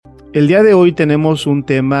El día de hoy tenemos un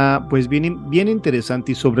tema pues bien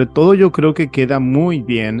interesante y sobre todo yo creo que queda muy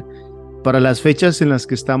bien para las fechas en las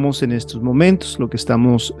que estamos en estos momentos, lo que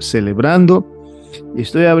estamos celebrando. Y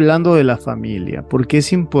estoy hablando de la familia, porque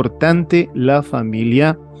es importante la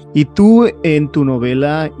familia. Y tú en tu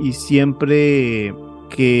novela y siempre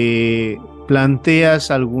que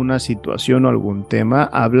planteas alguna situación o algún tema,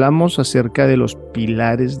 hablamos acerca de los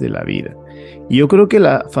pilares de la vida. Y yo creo que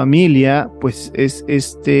la familia, pues, es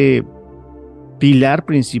este pilar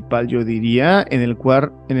principal, yo diría, en el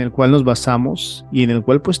cual nos basamos y en el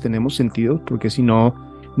cual pues tenemos sentido, porque si no,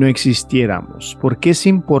 no existiéramos. ¿Por qué es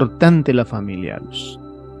importante la familia, Luz?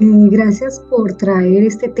 Gracias por traer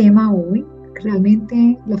este tema hoy.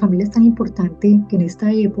 Realmente la familia es tan importante que en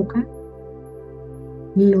esta época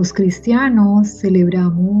los cristianos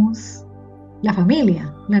celebramos la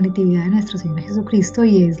familia, la natividad de nuestro Señor Jesucristo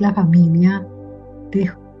y es la familia de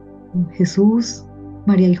Jesús,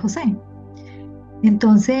 María y José.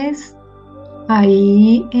 Entonces,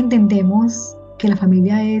 ahí entendemos que la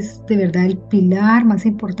familia es de verdad el pilar más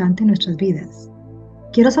importante en nuestras vidas.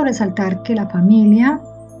 Quiero sobresaltar que la familia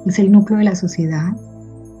es el núcleo de la sociedad,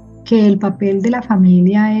 que el papel de la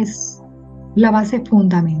familia es la base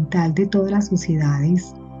fundamental de todas las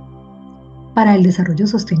sociedades para el desarrollo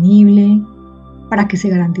sostenible, para que se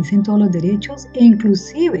garanticen todos los derechos e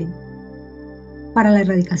inclusive para la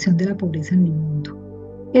erradicación de la pobreza en el mundo.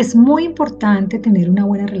 Es muy importante tener una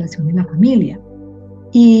buena relación en la familia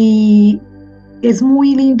y es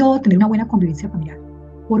muy lindo tener una buena convivencia familiar,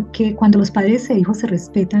 porque cuando los padres e hijos se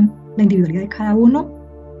respetan la individualidad de cada uno,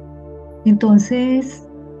 entonces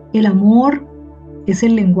el amor es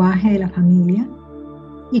el lenguaje de la familia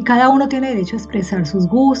y cada uno tiene derecho a expresar sus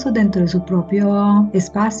gustos dentro de su propio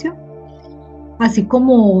espacio, así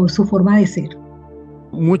como su forma de ser.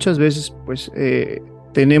 Muchas veces pues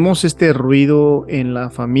tenemos este ruido en la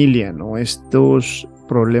familia, ¿no? Estos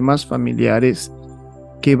problemas familiares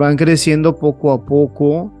que van creciendo poco a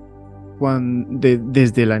poco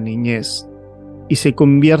desde la niñez y se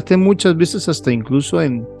convierte muchas veces hasta incluso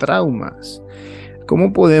en traumas.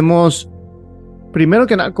 ¿Cómo podemos, primero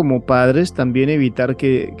que nada como padres, también evitar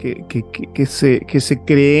que se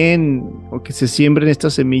creen o que se siembren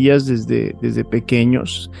estas semillas desde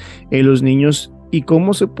pequeños en los niños? ¿Y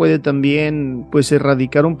cómo se puede también pues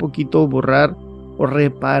erradicar un poquito, borrar o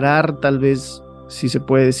reparar tal vez, si se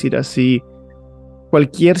puede decir así,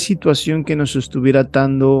 cualquier situación que nos estuviera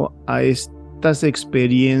atando a estas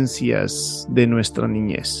experiencias de nuestra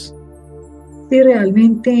niñez? Sí,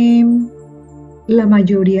 realmente la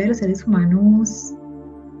mayoría de los seres humanos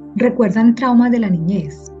recuerdan traumas de la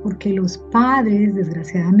niñez, porque los padres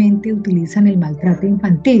desgraciadamente utilizan el maltrato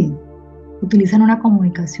infantil, utilizan una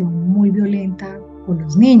comunicación muy violenta con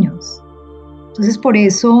los niños. Entonces, por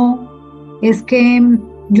eso es que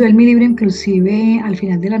yo en mi libro, inclusive al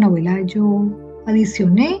final de la novela, yo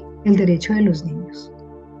adicioné el derecho de los niños.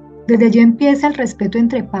 Desde allí empieza el respeto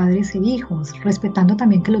entre padres e hijos, respetando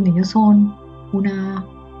también que los niños son una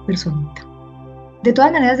personita. De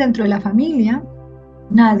todas maneras, dentro de la familia,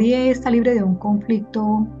 nadie está libre de un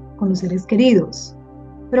conflicto con los seres queridos.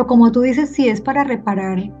 Pero como tú dices, si es para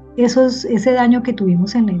reparar ese daño que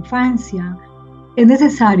tuvimos en la infancia, es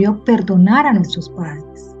necesario perdonar a nuestros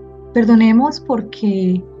padres. Perdonemos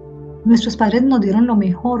porque nuestros padres nos dieron lo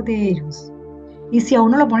mejor de ellos. Y si a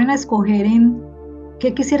uno lo ponen a escoger en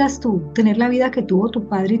qué quisieras tú, tener la vida que tuvo tu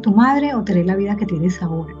padre y tu madre o tener la vida que tienes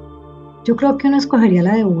ahora. Yo creo que uno escogería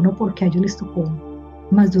la de uno porque a ellos les tocó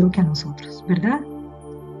más duro que a nosotros, ¿verdad?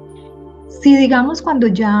 Si digamos cuando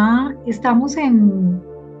ya estamos en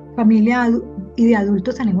familia y de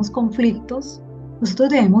adultos tenemos conflictos, nosotros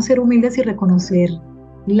debemos ser humildes y reconocer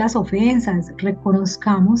las ofensas,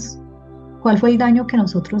 reconozcamos cuál fue el daño que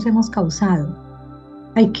nosotros hemos causado.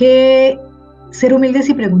 Hay que ser humildes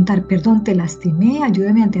y preguntar, perdón, te lastimé,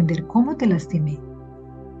 ayúdame a entender cómo te lastimé.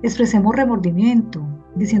 Expresemos remordimiento,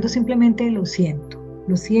 diciendo simplemente lo siento,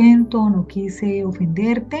 no quise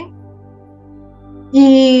ofenderte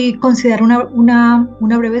y considerar una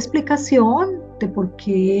breve explicación de por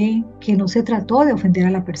qué que no se trató de ofender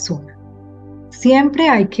a la persona. Siempre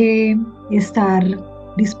hay que estar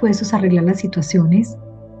dispuestos a arreglar las situaciones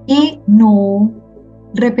y no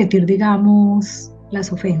repetir, digamos,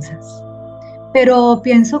 las ofensas. Pero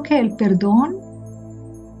pienso que el perdón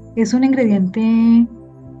es un ingrediente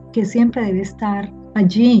que siempre debe estar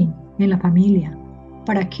allí en la familia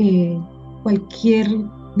para que cualquier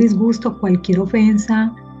disgusto, cualquier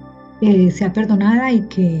ofensa sea perdonada y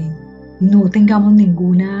que no tengamos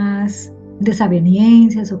ningunas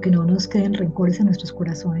desavenencias o que no nos queden rencores en nuestros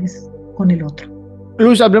corazones con el otro.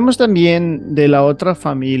 Luz, hablemos también de la otra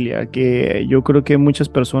familia, que yo creo que muchas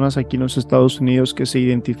personas aquí en los Estados Unidos que se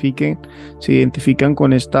identifican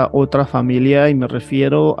con esta otra familia, y me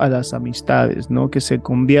refiero a las amistades, ¿no? Que se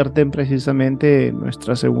convierten precisamente en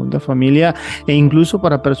nuestra segunda familia, e incluso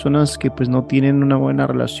para personas que pues no tienen una buena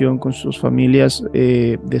relación con sus familias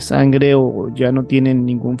de sangre, o ya no tienen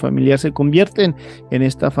ningún familiar, se convierten en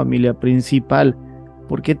esta familia principal.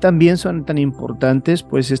 ¿Por qué también son tan importantes,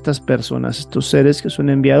 pues, estas personas, estos seres que son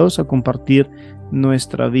enviados a compartir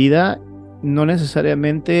nuestra vida, no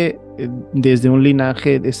necesariamente desde un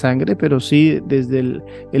linaje de sangre, pero sí desde el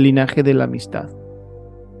linaje de la amistad?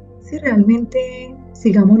 Si realmente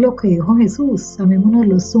sigamos lo que dijo Jesús, amémonos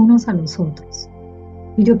los unos a los otros.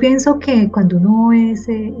 Y yo pienso que cuando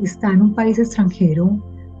está en un país extranjero,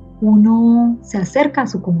 uno se acerca a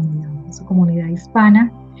su comunidad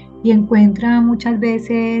hispana, y encuentra muchas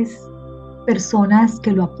veces personas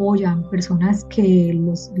que lo apoyan, personas que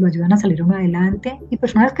lo ayudan a salir uno adelante, y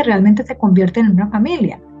personas que realmente se convierten en una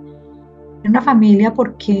familia. En una familia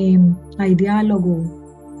porque hay diálogo,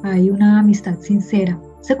 hay una amistad sincera.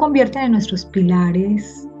 Se convierten en nuestros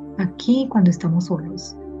pilares aquí cuando estamos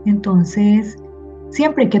solos. Entonces,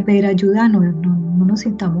 siempre hay que pedir ayuda, no nos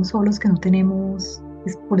sintamos solos, que no tenemos,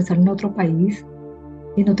 por estar en otro país,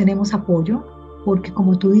 y no tenemos apoyo, porque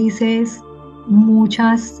como tú dices,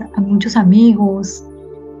 muchos amigos,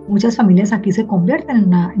 muchas familias aquí se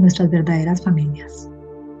convierten en nuestras verdaderas familias.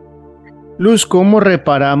 Luz, ¿cómo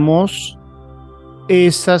reparamos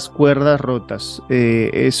esas cuerdas rotas,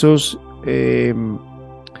 esos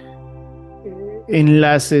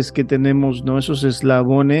enlaces que tenemos, ¿no? Esos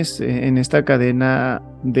eslabones en esta cadena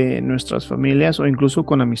de nuestras familias, o incluso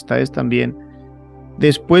con amistades también,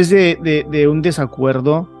 después de un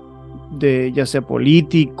desacuerdo, de ya sea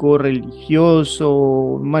político, religioso,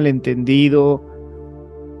 un malentendido?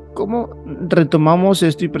 ¿Cómo retomamos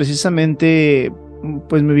esto? Y precisamente,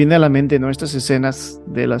 pues me viene a la mente, ¿no? Estas escenas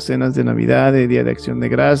de las cenas de Navidad, de Día de Acción de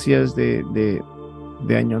Gracias, de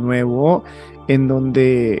Año Nuevo, en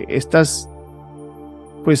donde estas,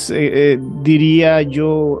 pues diría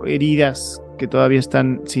yo, heridas que todavía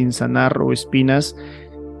están sin sanar, o espinas,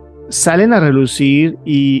 salen a relucir,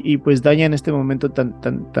 y pues dañan este momento tan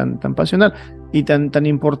pasional y tan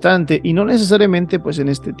importante, y no necesariamente pues en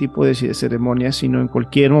este tipo de ceremonias, sino en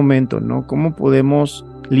cualquier momento, ¿no? ¿Cómo podemos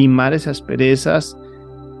limar esas perezas,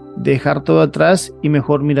 dejar todo atrás y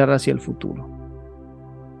mejor mirar hacia el futuro?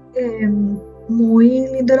 Eh, Muy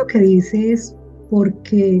lindo lo que dices,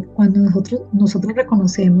 porque cuando nosotros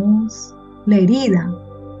reconocemos la herida,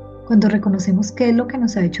 cuando reconocemos qué es lo que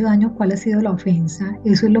nos ha hecho daño, cuál ha sido la ofensa,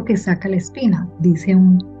 eso es lo que saca la espina, dice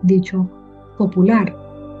un dicho popular.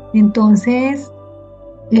 Entonces,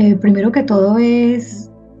 primero que todo es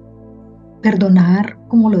perdonar,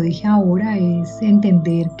 como lo dije ahora, es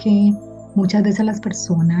entender que muchas veces las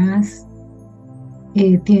personas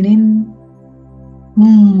tienen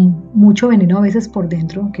mucho veneno a veces por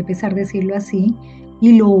dentro, qué pesar decirlo así,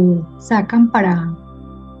 y lo sacan para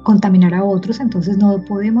contaminar a otros. Entonces no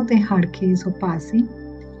podemos dejar que eso pase.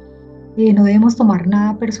 No debemos tomar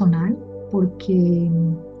nada personal, porque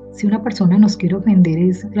si una persona nos quiere ofender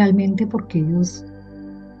es realmente porque ellos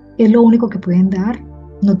es lo único que pueden dar,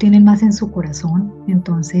 no tienen más en su corazón.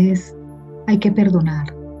 Entonces hay que perdonar.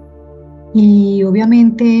 Y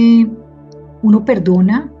obviamente uno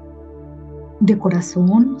perdona de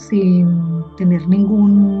corazón sin tener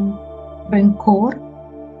ningún rencor.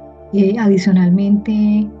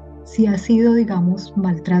 Adicionalmente, si ha sido, digamos,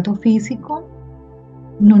 maltrato físico,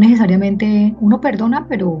 no necesariamente uno perdona,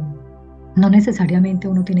 pero no necesariamente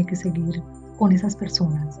uno tiene que seguir con esas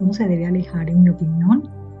personas. Uno se debe alejar, en mi opinión,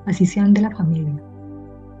 así sean de la familia,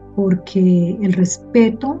 porque el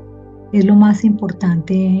respeto es lo más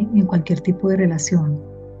importante en cualquier tipo de relación.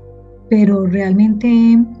 Pero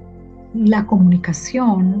realmente la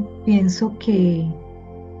comunicación, pienso que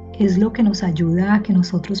es lo que nos ayuda a que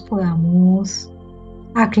nosotros podamos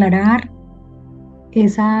aclarar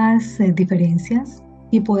esas diferencias,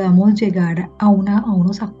 y podamos llegar a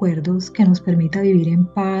unos acuerdos que nos permita vivir en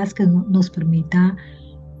paz, que nos permita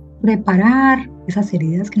reparar esas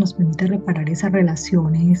heridas, que nos permita reparar esas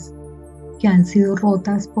relaciones que han sido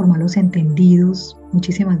rotas por malos entendidos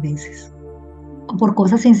muchísimas veces, o por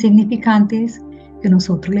cosas insignificantes que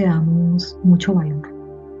nosotros le damos mucho valor.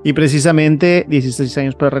 Y precisamente 16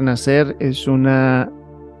 años para renacer es un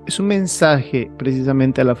mensaje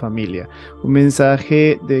precisamente a la familia, un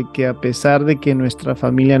mensaje de que a pesar de que nuestra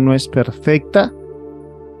familia no es perfecta,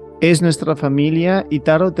 es nuestra familia, y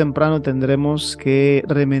tarde o temprano tendremos que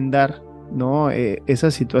remendar, ¿no?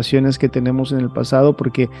 Esas situaciones que tenemos en el pasado,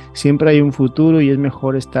 porque siempre hay un futuro y es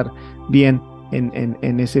mejor estar bien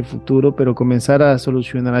en ese futuro, pero comenzar a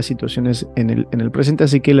solucionar las situaciones en el presente.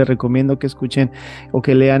 Así que les recomiendo que escuchen o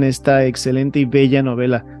que lean esta excelente y bella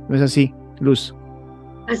novela. ¿No es así, Luz?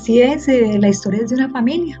 Así es, la historia es de una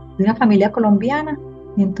familia colombiana.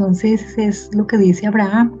 Y entonces es lo que dice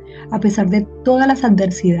Abraham, a pesar de todas las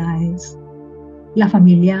adversidades, la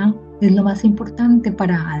familia es lo más importante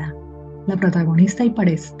para Ada, la protagonista, y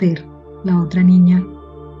para Esther, la otra niña,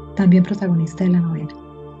 también protagonista de la novela.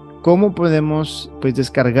 ¿Cómo podemos pues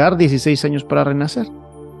descargar 16 años para renacer?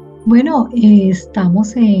 Bueno,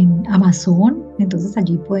 estamos en Amazon, entonces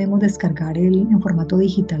allí podemos descargar en formato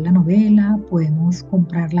digital la novela, podemos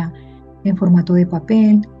comprarla en formato de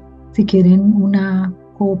papel. Si quieren una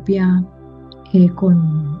copia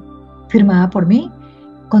firmada por mí,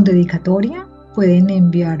 con dedicatoria, pueden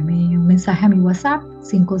enviarme un mensaje a mi WhatsApp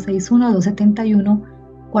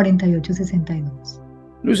 561-271-4862.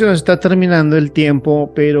 Luz, se nos está terminando el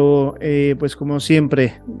tiempo, pero pues como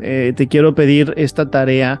siempre, te quiero pedir esta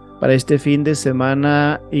tarea para este fin de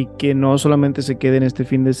semana y que no solamente se quede en este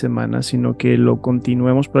fin de semana, sino que lo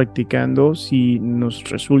continuemos practicando si nos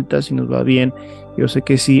resulta, si nos va bien. Yo sé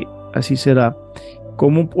que sí, así será.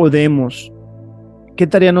 ¿Cómo podemos? ¿Qué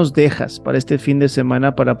tarea nos dejas para este fin de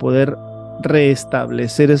semana para poder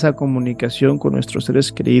restablecer esa comunicación con nuestros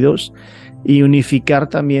seres queridos y unificar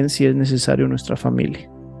también, si es necesario, nuestra familia?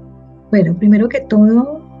 Bueno, primero que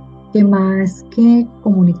todo, que más que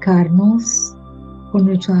comunicarnos con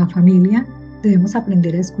nuestra familia, debemos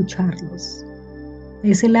aprender a escucharlos.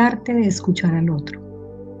 Es el arte de escuchar al otro.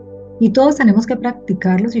 Y todos tenemos que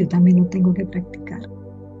practicarlos, y yo también lo tengo que practicar.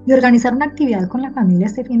 Y organizar una actividad con la familia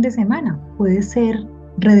este fin de semana. Puede ser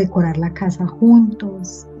redecorar la casa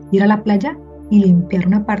juntos, ir a la playa y limpiar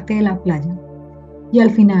una parte de la playa. Y al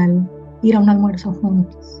final, ir a un almuerzo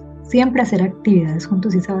juntos. Siempre hacer actividades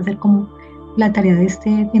juntos, y esa va a ser como la tarea de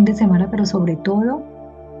este fin de semana, pero sobre todo,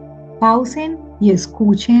 pausen y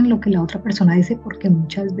escuchen lo que la otra persona dice, porque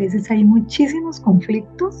muchas veces hay muchísimos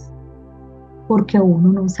conflictos porque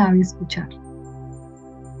uno no sabe escuchar.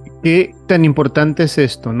 ¿Qué tan importante es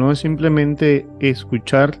esto? No es simplemente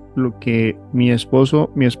escuchar lo que mi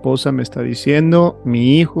esposo, mi esposa me está diciendo,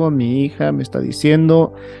 mi hijo, mi hija me está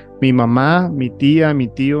diciendo, mi mamá, mi tía, mi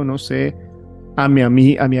tío, no sé, a mi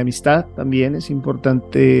amistad también es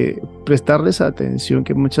importante prestarles atención,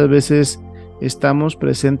 que muchas veces estamos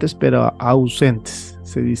presentes pero ausentes,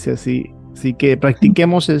 se dice así. Así que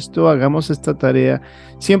practiquemos esto, hagamos esta tarea.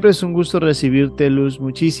 Siempre es un gusto recibirte, Luz.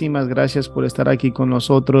 Muchísimas gracias por estar aquí con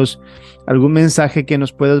nosotros. ¿Algún mensaje que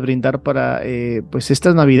nos puedas brindar para pues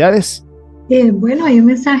estas Navidades? Bueno, hay un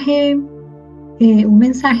mensaje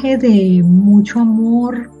de mucho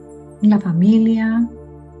amor en la familia.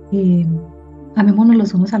 eh, Amémonos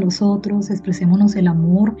los unos a los otros, expresémonos el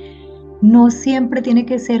amor. No siempre tiene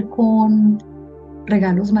que ser con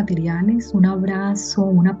regalos materiales, un abrazo,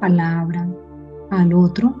 una palabra al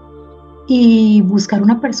otro, y buscar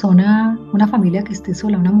una persona, una familia que esté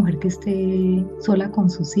sola, una mujer que esté sola con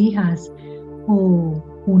sus hijas, o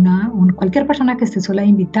cualquier persona que esté sola,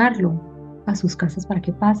 invitarlo a sus casas para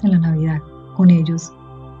que pasen la Navidad con ellos.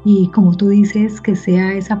 Y como tú dices, que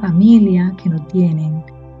sea esa familia que no tienen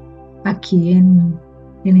aquí en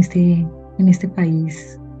este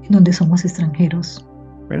país en donde somos extranjeros.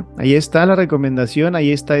 Bueno, ahí está la recomendación,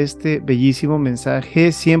 ahí está este bellísimo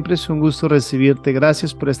mensaje. Siempre es un gusto recibirte.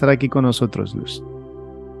 Gracias por estar aquí con nosotros, Luz.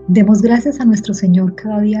 Demos gracias a nuestro Señor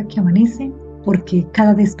cada día que amanece, porque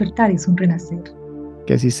cada despertar es un renacer.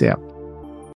 Que así sea.